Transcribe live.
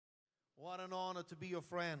What an honor to be your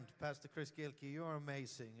friend, Pastor Chris Gilkey. You're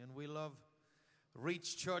amazing, and we love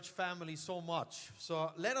Reach Church family so much.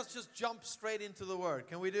 So let us just jump straight into the Word.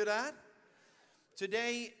 Can we do that?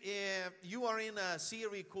 Today, you are in a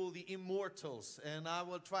series called the Immortals, and I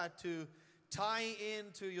will try to tie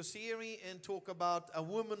into your series and talk about a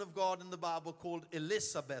woman of God in the Bible called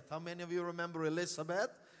Elizabeth. How many of you remember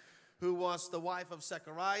Elizabeth, who was the wife of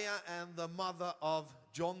Zechariah and the mother of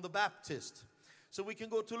John the Baptist? So we can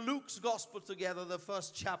go to Luke's Gospel together, the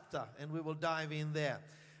first chapter, and we will dive in there.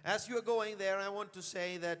 As you're going there, I want to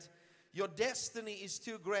say that your destiny is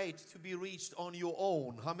too great to be reached on your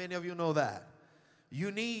own. How many of you know that?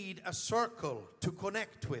 You need a circle to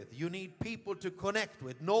connect with. You need people to connect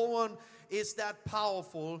with. No one is that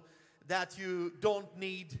powerful that you don't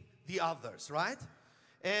need the others, right?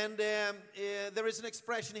 And there is an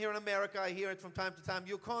expression here in America, I hear it from time to time: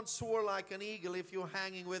 you can't soar like an eagle if you're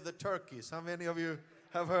hanging with the turkeys. How many of you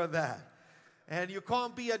have heard that? And you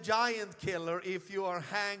can't be a giant killer if you are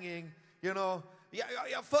hanging,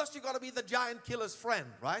 first you got to be the giant killer's friend,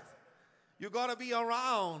 right? You got to be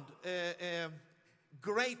around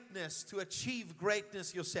greatness to achieve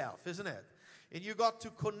greatness yourself, isn't it? And you got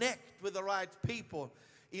to connect with the right people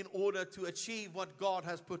in order to achieve what God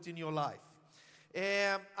has put in your life.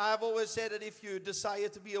 I've always said that if you desire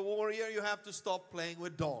to be a warrior, you have to stop playing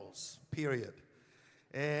with dolls, period.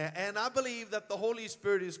 And I believe that the Holy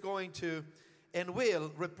Spirit is going to and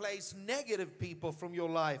will replace negative people from your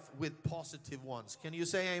life with positive ones. Can you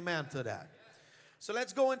say amen to that? So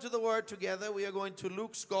let's go into the Word together. We are going to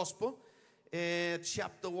Luke's Gospel,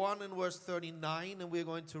 chapter 1 and verse 39, and we're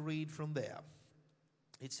going to read from there.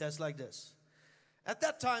 It says like this: At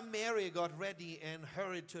that time Mary got ready and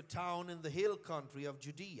hurried to a town in the hill country of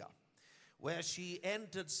Judea, where she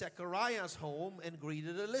entered Zechariah's home and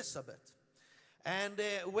greeted Elizabeth. And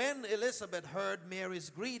when Elizabeth heard Mary's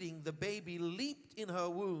greeting, the baby leaped in her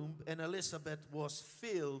womb, and Elizabeth was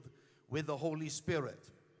filled with the Holy Spirit.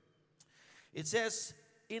 It says,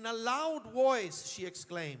 in a loud voice she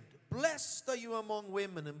exclaimed, "Blessed are you among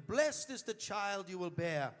women, and blessed is the child you will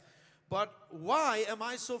bear. But why am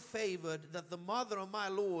I so favored that the mother of my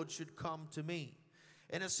Lord should come to me?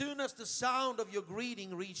 And as soon as the sound of your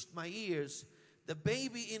greeting reached my ears, the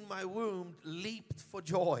baby in my womb leaped for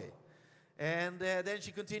joy." And then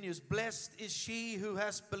she continues, "Blessed is she who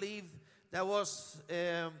has believed that was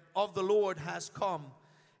of the Lord has come."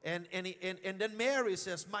 And then Mary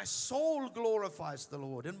says, "My soul glorifies the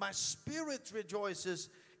Lord, and my spirit rejoices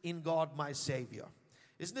in God my Savior."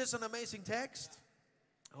 Isn't this an amazing text?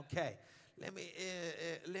 Okay, let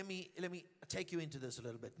me take you into this a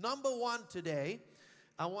little bit. Number one today,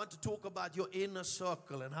 I want to talk about your inner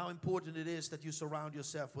circle and how important it is that you surround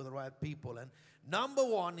yourself with the right people. And number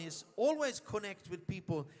one is always connect with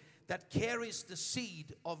people that carries the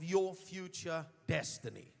seed of your future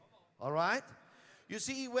destiny. All right? You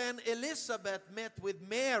see, when Elizabeth met with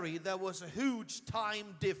Mary, there was a huge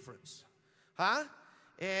time difference.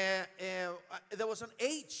 There was an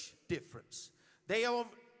age difference.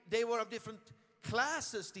 They were of different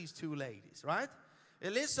classes, these two ladies, right?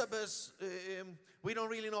 Elizabeth, we don't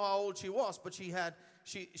really know how old she was, but she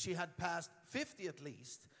had passed 50 at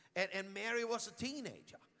least, and Mary was a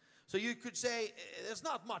teenager. So you could say there's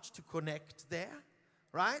not much to connect there,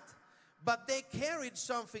 right? But they carried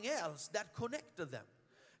something else that connected them.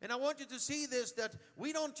 And I want you to see this, that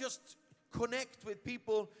we don't just connect with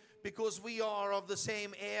people because we are of the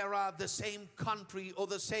same era, the same country, or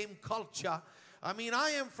the same culture. I mean, I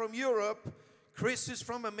am from Europe, Chris is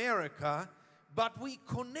from America, but we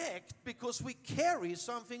connect because we carry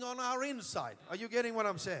something on our inside. Are you getting what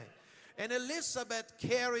I'm saying? And Elizabeth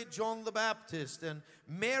carried John the Baptist, and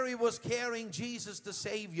Mary was carrying Jesus the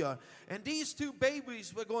Savior. And these two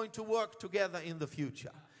babies were going to work together in the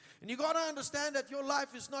future. And you got to understand that your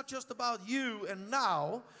life is not just about you and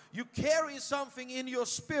now. You carry something in your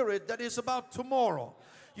spirit that is about tomorrow.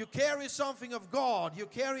 You carry something of God. You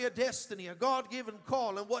carry a destiny, a God-given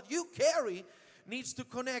call. And what you carry needs to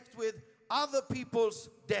connect with other people's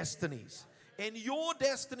destinies. And your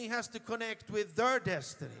destiny has to connect with their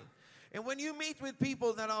destiny. And when you meet with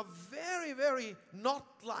people that are very, very not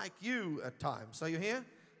like you at times, are you here?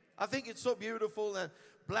 I think it's so beautiful that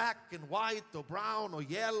black and white or brown or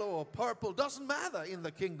yellow or purple doesn't matter in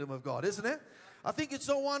the kingdom of God, isn't it? I think it's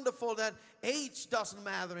so wonderful that age doesn't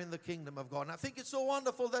matter in the kingdom of God. And I think it's so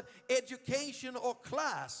wonderful that education or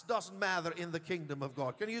class doesn't matter in the kingdom of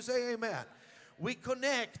God. Can you say amen? We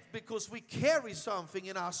connect because we carry something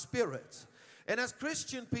in our spirits. And as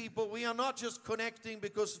Christian people, we are not just connecting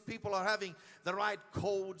because people are having the right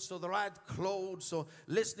codes or the right clothes or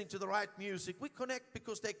listening to the right music. We connect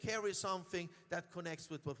because they carry something that connects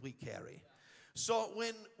with what we carry. So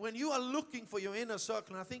when you are looking for your inner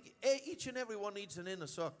circle, and I think each and every one needs an inner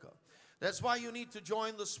circle. That's why you need to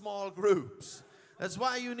join the small groups. That's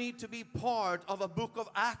why you need to be part of a Book of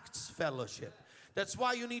Acts fellowship. That's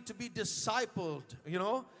why you need to be discipled,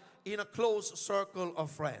 in a close circle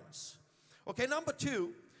of friends. Okay, number 2,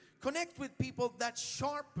 connect with people that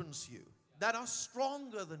sharpens you, that are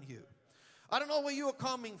stronger than you. I don't know where you are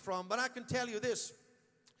coming from, but I can tell you this.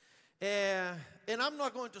 And I'm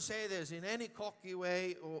not going to say this in any cocky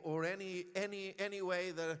way or any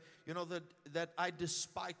way that, that I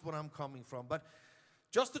despite where I'm coming from. But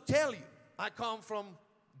just to tell you, I come from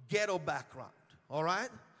ghetto background, all right?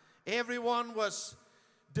 Everyone was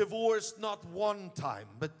divorced not 1 time,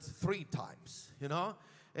 but 3 times,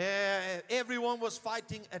 Everyone was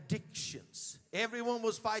fighting addictions. Everyone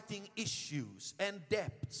was fighting issues and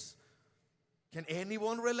debts. Can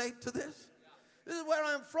anyone relate to this? This is where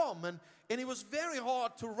I'm from, and it was very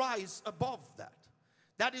hard to rise above that.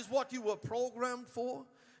 That is what you were programmed for.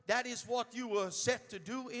 That is what you were set to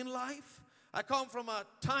do in life. I come from a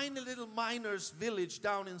tiny little miners' village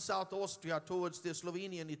down in South Austria towards the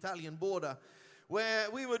Slovenian-Italian border,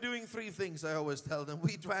 where we were doing 3 things, I always tell them.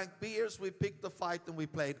 We drank beers, we picked a fight, and we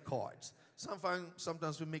played cards.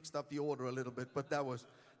 Sometimes we mixed up the order a little bit, but that was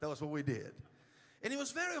what we did. And it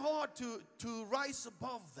was very hard to rise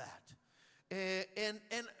above that.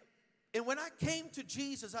 And when I came to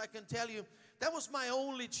Jesus, I can tell you, that was my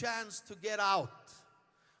only chance to get out.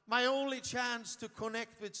 My only chance to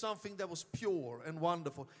connect with something that was pure and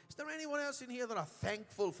wonderful. Is there anyone else in here that are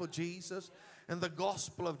thankful for Jesus and the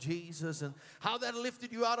gospel of Jesus and how that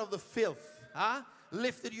lifted you out of the filth,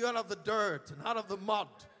 lifted you out of the dirt and out of the mud?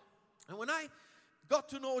 And when I got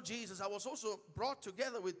to know Jesus, I was also brought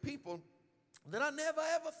together with people that I never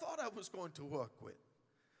ever thought I was going to work with.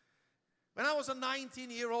 When I was a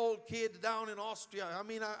 19-year-old kid down in Austria,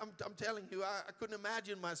 I'm telling you, I couldn't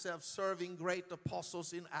imagine myself serving great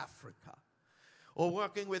apostles in Africa or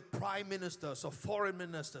working with prime ministers or foreign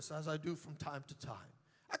ministers as I do from time to time.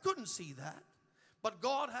 I couldn't see that. But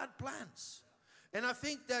God had plans. And I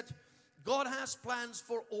think that God has plans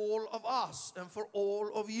for all of us and for all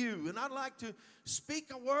of you. And I'd like to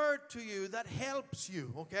speak a word to you that helps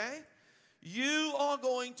you, okay? You are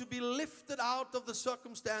going to be lifted out of the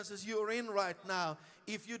circumstances you're in right now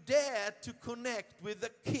if you dare to connect with the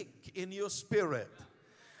kick in your spirit.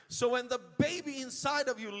 So when the baby inside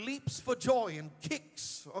of you leaps for joy and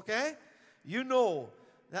kicks, okay, you know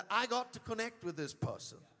that I got to connect with this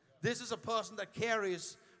person. This is a person that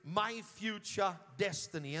carries my future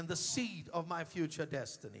destiny and the seed of my future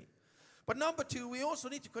destiny. But number 2, we also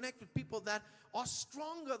need to connect with people that are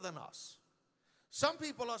stronger than us. Some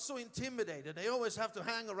people are so intimidated. They always have to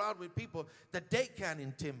hang around with people that they can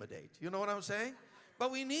intimidate. You know what I'm saying?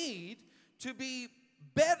 But we need to be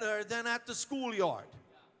better than at the schoolyard.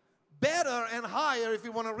 Better and higher if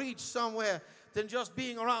you want to reach somewhere than just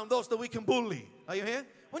being around those that we can bully. Are you here?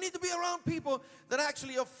 We need to be around people that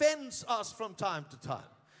actually offends us from time to time.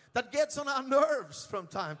 That gets on our nerves from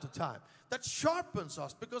time to time. That sharpens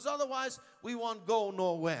us, because otherwise we won't go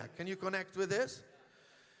nowhere. Can you connect with this?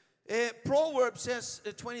 Proverbs says,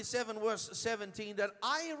 27 verse 17, that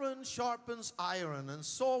iron sharpens iron, and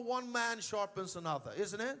so one man sharpens another,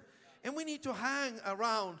 isn't it? And we need to hang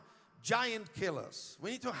around giant killers.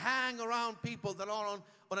 We need to hang around people that are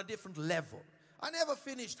on a different level. I never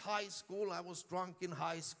finished high school. I was drunk in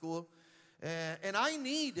high school. And I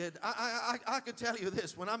needed, I can tell you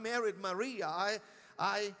this, when I married Maria,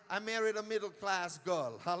 I married a middle-class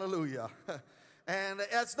girl. Hallelujah. And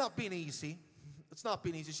it's not been easy. It's not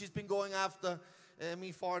been easy. She's been going after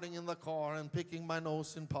me farting in the car and picking my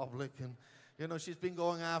nose in public. And, she's been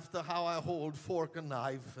going after how I hold fork and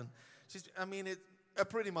knife. And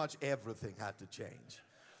pretty much everything had to change.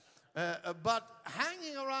 But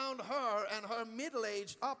hanging around her and her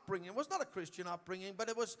middle-aged upbringing was not a Christian upbringing, but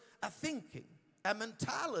it was a thinking, a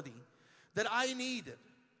mentality that I needed.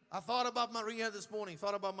 I thought about Maria this morning,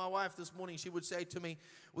 thought about my wife this morning. She would say to me,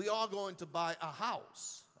 we are going to buy a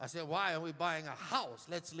house. I said, why are we buying a house?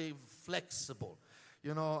 Let's live flexible.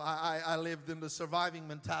 I lived in the surviving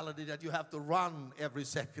mentality that you have to run every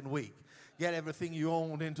second week. Get everything you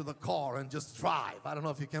own into the car and just drive. I don't know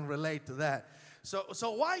if you can relate to that. So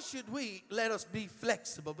why should we let us be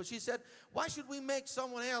flexible? But she said, why should we make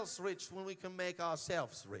someone else rich when we can make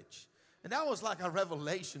ourselves rich? And that was like a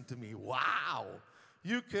revelation to me. Wow.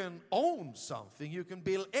 You can own something. You can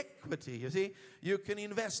build equity, you see. You can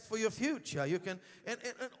invest for your future. You can, and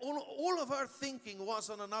all of her thinking was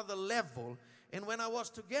on another level. And when I was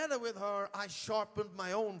together with her, I sharpened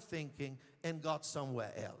my own thinking and got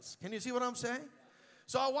somewhere else. Can you see what I'm saying?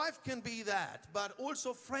 So a wife can be that, but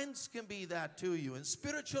also friends can be that to you. And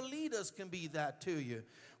spiritual leaders can be that to you,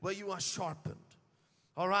 where you are sharpened.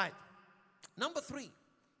 All right. Number 3,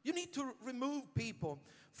 you need to remove people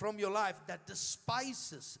from your life that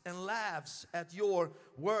despises and laughs at your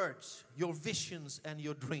words, your visions, and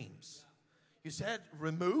your dreams. You said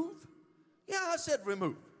remove? Yeah, I said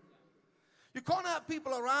remove. You can't have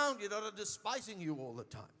people around you that are despising you all the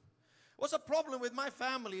time. What's a problem with my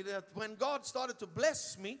family that when God started to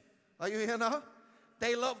bless me, are you here now?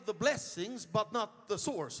 They loved the blessings, but not the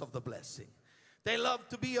source of the blessing. They loved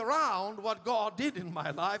to be around what God did in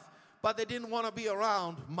my life, but they didn't want to be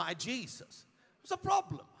around my Jesus. It's a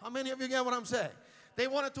problem. How many of you get what I'm saying? They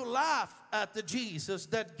wanted to laugh at the Jesus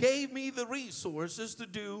that gave me the resources to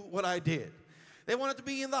do what I did. They wanted to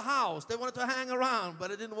be in the house. They wanted to hang around, but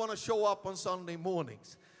they didn't want to show up on Sunday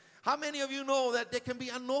mornings. How many of you know that there can be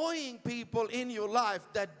annoying people in your life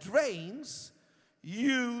that drains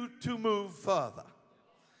you to move further?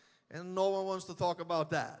 And no one wants to talk about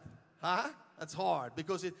that. Huh? That's hard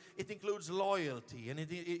because it includes loyalty, and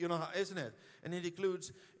you know, isn't it? And it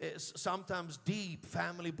includes sometimes deep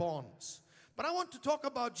family bonds. But I want to talk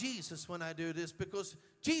about Jesus when I do this, because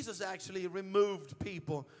Jesus actually removed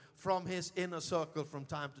people from his inner circle from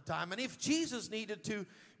time to time. And if Jesus needed to,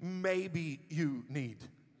 maybe you need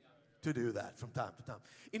to do that from time to time.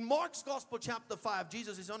 In Mark's Gospel chapter 5,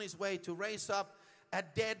 Jesus is on his way to raise up a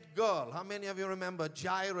dead girl. How many of you remember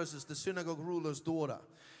Jairus is the synagogue ruler's daughter?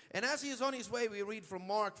 And as he is on his way, we read from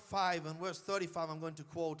Mark 5 and verse 35. I'm going to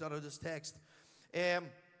quote out of this text.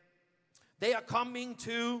 They are coming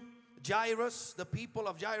to Jairus, the people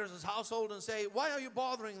of Jairus' household, and say, why are you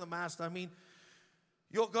bothering the master? I mean,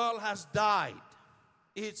 your girl has died.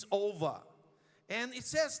 It's over. And it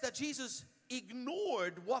says that Jesus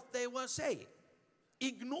ignored what they were saying.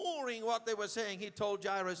 Ignoring what they were saying, he told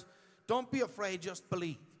Jairus, don't be afraid, just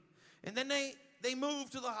believe. And then they move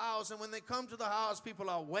to the house, and when they come to the house, people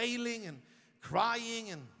are wailing and crying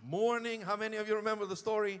and mourning. How many of you remember the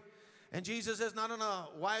story? And Jesus says, no,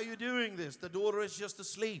 why are you doing this? The daughter is just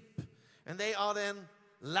asleep. And they are then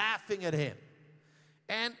laughing at him.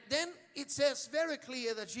 And then it says very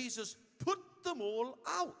clear that Jesus put them all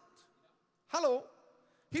out. Hello?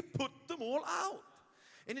 He put them all out.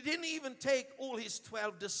 And he didn't even take all his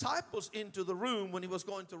 12 disciples into the room when he was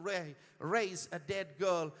going to raise a dead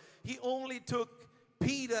girl. He only took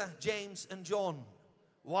Peter, James, and John.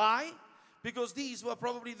 Why? Because these were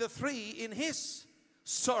probably the 3 in his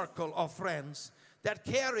circle of friends that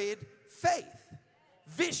carried faith,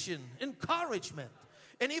 vision, encouragement.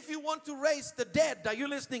 And if you want to raise the dead, are you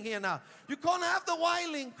listening here now? You can't have the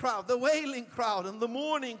wailing crowd, and the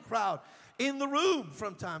mourning crowd in the room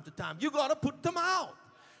from time to time. You got to put them out.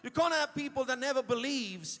 You can't have people that never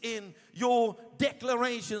believes in your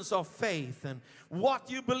declarations of faith and what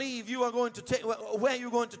you believe you are going to take, where you're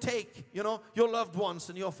going to take, you know, your loved ones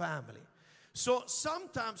and your family. So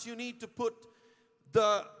sometimes you need to put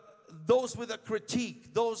those with a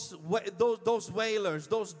critique, those wailers,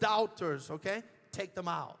 those doubters, okay? Take them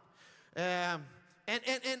out. And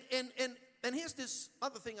here's this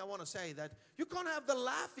other thing I want to say, that you can't have the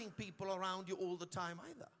laughing people around you all the time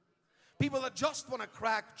either. People that just want to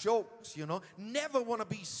crack jokes, you know, never want to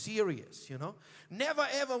be serious, you know, never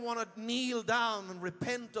ever want to kneel down and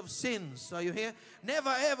repent of sins. Are you here?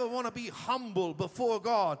 Never ever want to be humble before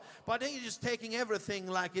God, but then you're just taking everything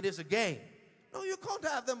like it is a game. No, you can't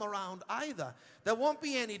have them around either. There won't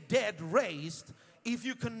be any dead raised if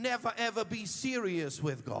you can never ever be serious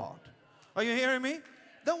with God. Are you hearing me?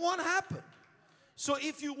 That won't happen. So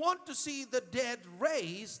if you want to see the dead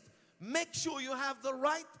raised, make sure you have the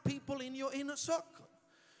right people in your inner circle.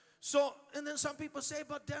 So, and then some people say,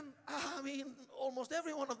 but then, I mean, almost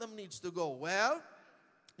every one of them needs to go. Well,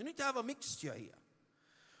 you need to have a mixture here.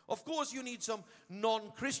 Of course, you need some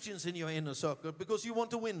non-Christians in your inner circle because you want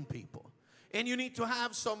to win people. And you need to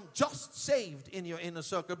have some just saved in your inner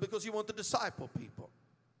circle because you want to disciple people.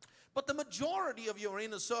 But the majority of your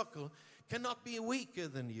inner circle cannot be weaker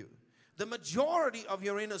than you. The majority of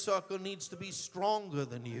your inner circle needs to be stronger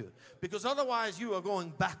than you, because otherwise you are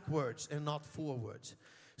going backwards and not forwards.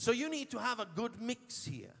 So you need to have a good mix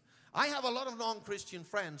here. I have a lot of non-Christian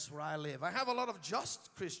friends where I live. I have a lot of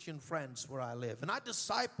just Christian friends where I live. And I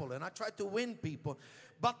disciple and I try to win people.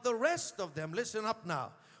 But the rest of them, listen up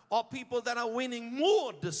now, are people that are winning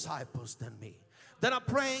more disciples than me. that are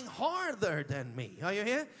praying harder than me. Are you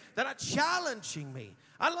here? That are challenging me.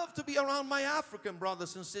 I love to be around my African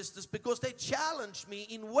brothers and sisters because they challenge me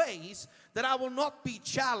in ways that I will not be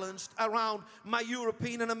challenged around my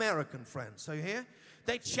European and American friends. Are you here?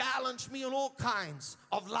 They challenge me on all kinds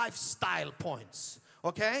of lifestyle points.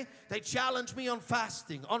 Okay? They challenge me on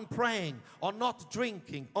fasting, on praying, on not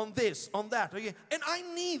drinking, on this, on that. Okay? And I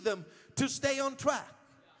need them to stay on track.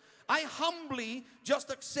 I humbly just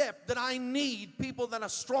accept that I need people that are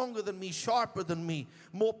stronger than me, sharper than me,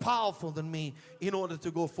 more powerful than me in order to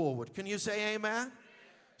go forward. Can you say amen?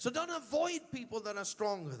 So don't avoid people that are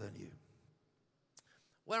stronger than you.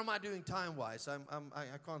 Where am I doing time-wise?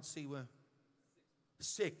 I can't see where.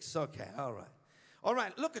 6. Okay, all right. All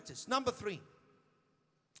right, look at this. Number 3.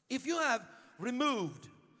 If you have removed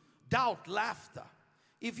doubt, laughter,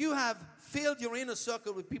 if you have filled your inner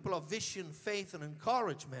circle with people of vision, faith, and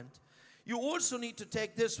encouragement, you also need to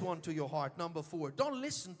take this one to your heart. Number 4, don't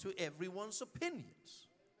listen to everyone's opinions.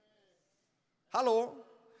 Hello?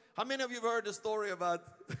 How many of you have heard the story about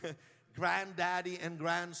granddaddy and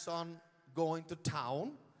grandson going to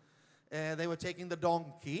town? They were taking the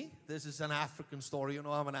donkey. This is an African story. You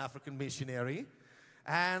know, I'm an African missionary.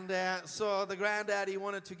 And so the granddaddy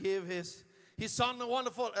wanted to give his son a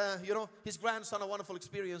wonderful, his grandson a wonderful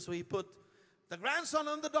experience. So he put the grandson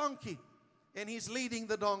on the donkey, and he's leading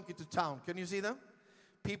the donkey to town. Can you see them?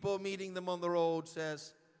 People meeting them on the road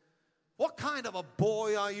says, "What kind of a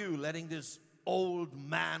boy are you letting this old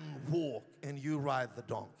man walk and you ride the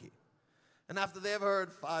donkey?" And after they've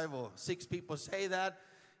heard 5 or 6 people say that,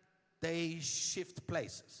 they shift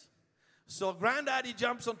places. So granddaddy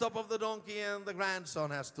jumps on top of the donkey and the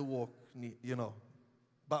grandson has to walk,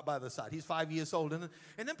 by the side. He's 5 years old. And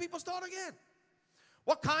then people start again.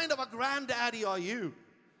 What kind of a granddaddy are you?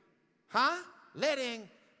 Huh?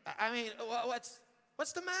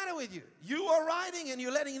 What's the matter with you? You are riding and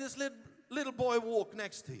you're letting this little boy walk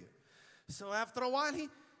next to you. So after a while,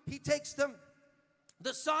 he takes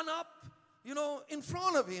the son up, in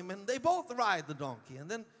front of him, and they both ride the donkey. And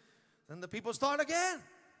then the people start again.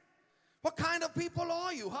 What kind of people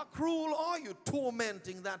are you? How cruel are you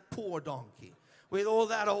tormenting that poor donkey with all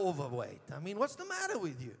that overweight? I mean, what's the matter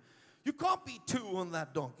with you? You can't be 2 on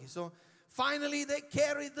that donkey. So finally they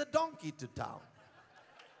carried the donkey to town.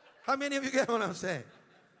 How many of you get what I'm saying?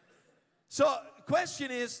 So the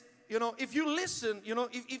question is, if you listen,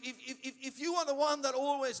 if you are the one that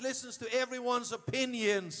always listens to everyone's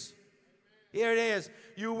opinions, here it is,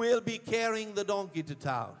 you will be carrying the donkey to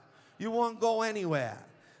town. You won't go anywhere.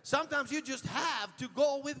 Sometimes you just have to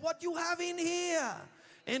go with what you have in here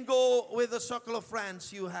and go with the circle of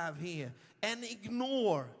friends you have here and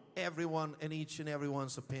ignore everyone and each and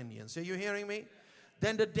everyone's opinions. Are you hearing me?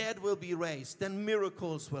 Then the dead will be raised. Then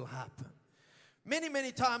miracles will happen. Many,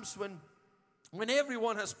 many times when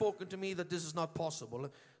everyone has spoken to me that this is not possible.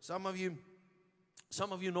 Some of you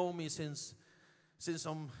know me since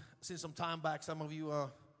some time back. Some of you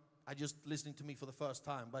are just listening to me for the first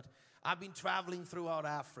time. But I've been traveling throughout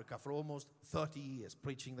Africa for almost 30 years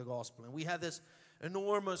preaching the gospel. And we had this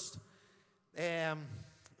enormous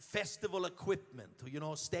festival equipment,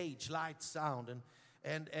 stage, light, sound.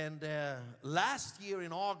 And last year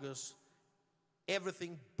in August,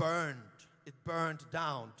 everything burned. It burned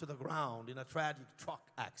down to the ground in a tragic truck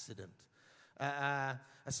accident. A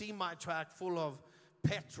semi-truck full of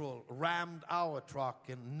petrol rammed our truck,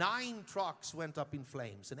 and 9 trucks went up in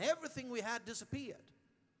flames, and everything we had disappeared.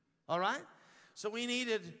 All right? So we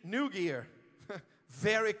needed new gear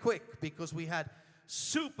very quick because we had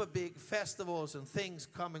super big festivals and things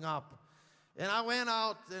coming up. And I went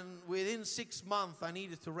out, and within 6 months, I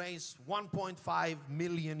needed to raise $1.5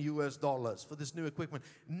 million for this new equipment,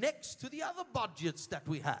 next to the other budgets that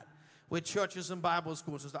we had with churches and Bible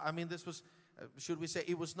schools. I mean, this was, should we say,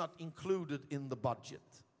 it was not included in the budget.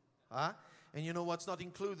 Huh? And you know what's not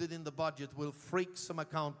included in the budget will freak some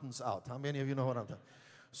accountants out. How many of you know what I'm talking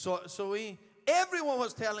about? So everyone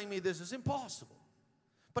was telling me this is impossible.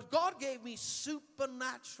 But God gave me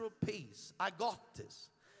supernatural peace. I got this.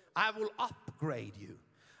 I will upgrade you.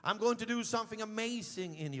 I'm going to do something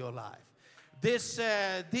amazing in your life.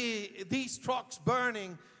 These trucks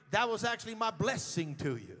burning, that was actually my blessing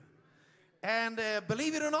to you. And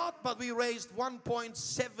believe it or not, but we raised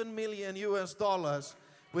 $1.7 million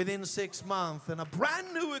within 6 months. And a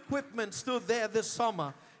brand new equipment stood there this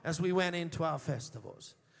summer as we went into our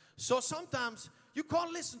festivals. So sometimes you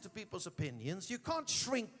can't listen to people's opinions. You can't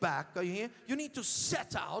shrink back. Are you here? You need to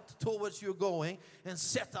set out towards you're going and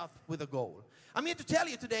set up with a goal. I'm here to tell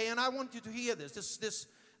you today, and I want you to hear this.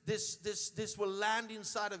 This will land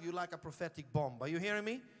inside of you like a prophetic bomb. Are you hearing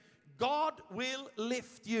me? God will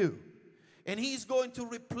lift you. And He's going to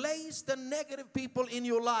replace the negative people in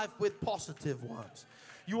your life with positive ones.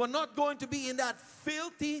 You are not going to be in that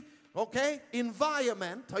filthy,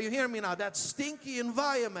 environment. Are you hearing me now? That stinky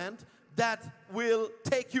environment that will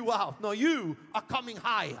take you out. No, you are coming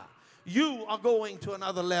higher. You are going to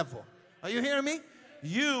another level. Are you hearing me?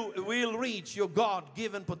 You will reach your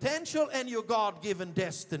God-given potential and your God-given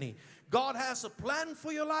destiny. God has a plan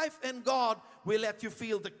for your life, and God will let you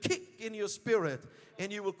feel the kick in your spirit,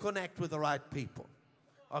 and you will connect with the right people.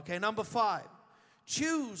 Okay, number 5,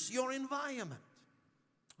 choose your environment.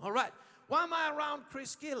 All right, why am I around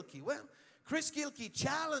Chris Gilkey? Well, Chris Gilkey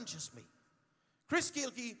challenges me. Chris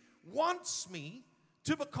Gilkey wants me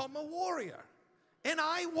to become a warrior. And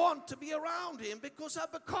I want to be around him because I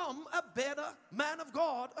become a better man of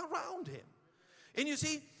God around him. And you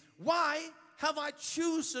see, why have I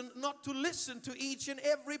chosen not to listen to each and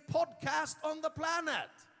every podcast on the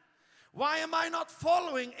planet? Why am I not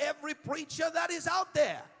following every preacher that is out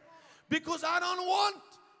there? Because I don't want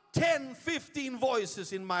 10, 15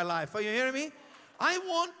 voices in my life. Are you hearing me? I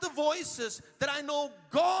want the voices that I know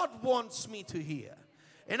God wants me to hear.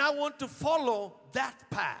 And I want to follow that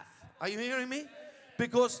path. Are you hearing me?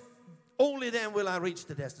 Because only then will I reach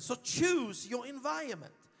the destiny. So choose your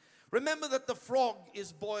environment. Remember that the frog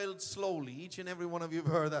is boiled slowly. Each and every one of you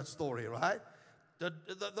have heard that story, right?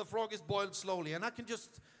 The frog is boiled slowly. And I can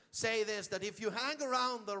just say this, that if you hang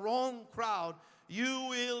around the wrong crowd, you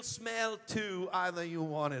will smell too, either you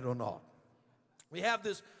want it or not. We have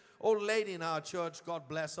this old lady in our church, God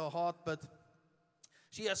bless her heart, but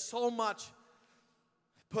she has so much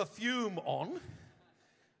perfume on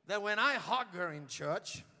that when I hug her in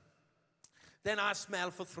church, then I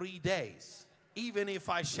smell for 3 days, even if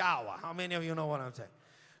I shower. How many of you know what I'm saying?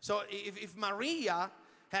 So if Maria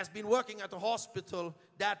has been working at the hospital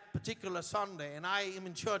that particular Sunday, and I am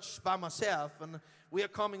in church by myself, and we are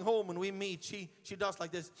coming home and we meet, she does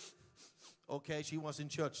like this. Okay, she was in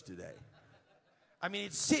church today. I mean,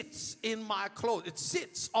 it sits in my clothes. It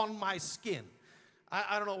sits on my skin.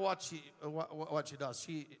 I don't know what she does.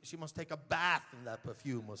 She must take a bath in that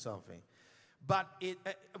perfume or something. But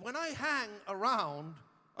when I hang around,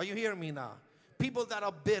 are you hearing me now? People that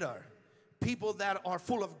are bitter, people that are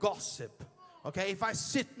full of gossip. Okay, if I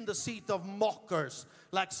sit in the seat of mockers,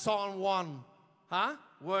 like Psalm 1,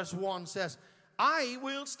 verse 1 says, I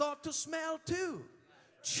will start to smell too.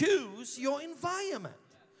 Choose your environment.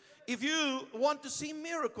 If you want to see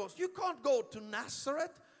miracles, you can't go to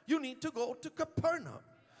Nazareth. You need to go to Capernaum.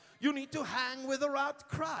 You need to hang with the right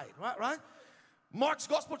crowd, right? Mark's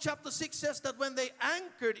Gospel chapter 6 says that when they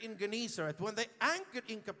anchored in Gennesaret, when they anchored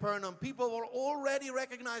in Capernaum, people were already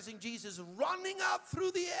recognizing Jesus running out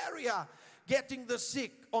through the area, getting the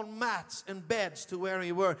sick on mats and beds to where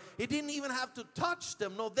he were. He didn't even have to touch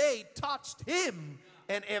them. No, they touched him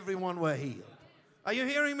and everyone were healed. Are you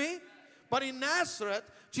hearing me? But in Nazareth,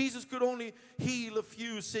 Jesus could only heal a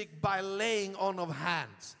few sick by laying on of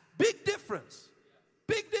hands. Big difference.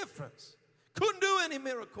 Big difference. Couldn't do any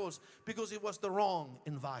miracles because it was the wrong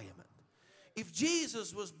environment. If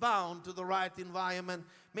Jesus was bound to the right environment,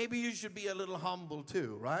 maybe you should be a little humble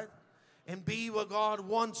too, right? And be where God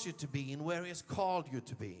wants you to be and where He has called you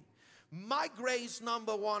to be. My grace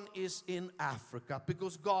number 1 is in Africa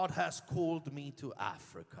because God has called me to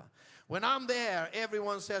Africa. When I'm there,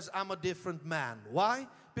 everyone says I'm a different man. Why?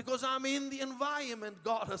 Because I'm in the environment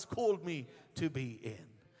God has called me to be in.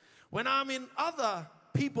 When I'm in other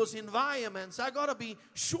people's environments, I got to be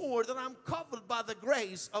sure that I'm covered by the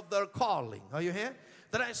grace of their calling. Are you here?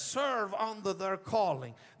 That I serve under their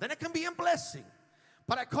calling. Then it can be a blessing.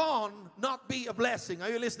 But I can't not be a blessing. Are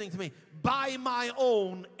you listening to me? By my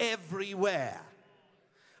own everywhere.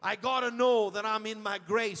 I got to know that I'm in my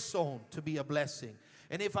grace zone to be a blessing.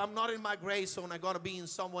 And if I'm not in my grace zone, I got to be in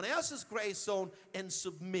someone else's grace zone and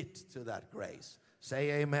submit to that grace.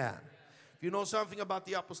 Say amen. If you know something about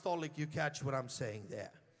the apostolic, you catch what I'm saying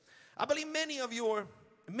there. I believe many of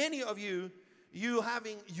you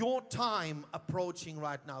having your time approaching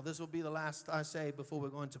right now. This will be the last I say before we're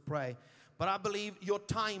going to pray. But I believe your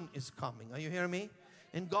time is coming. Are you hearing me?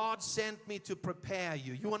 And God sent me to prepare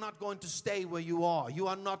you. You are not going to stay where you are. You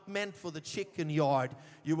are not meant for the chicken yard.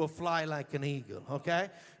 You will fly like an eagle, okay?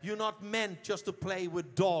 You're not meant just to play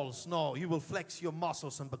with dolls. No, you will flex your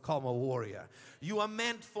muscles and become a warrior. You are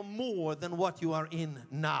meant for more than what you are in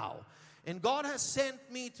now. And God has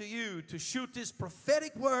sent me to you to shoot this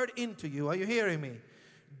prophetic word into you. Are you hearing me?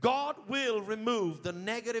 God will remove the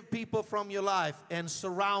negative people from your life and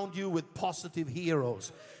surround you with positive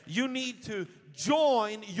heroes. You need to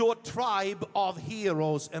join your tribe of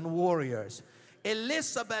heroes and warriors.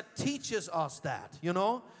 Elizabeth teaches us that, you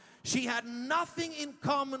know. She had nothing in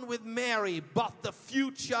common with Mary but the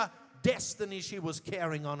future destiny she was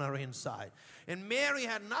carrying on her inside. And Mary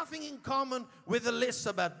had nothing in common with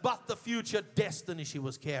Elizabeth but the future destiny she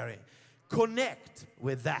was carrying. Connect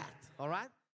with that. All right?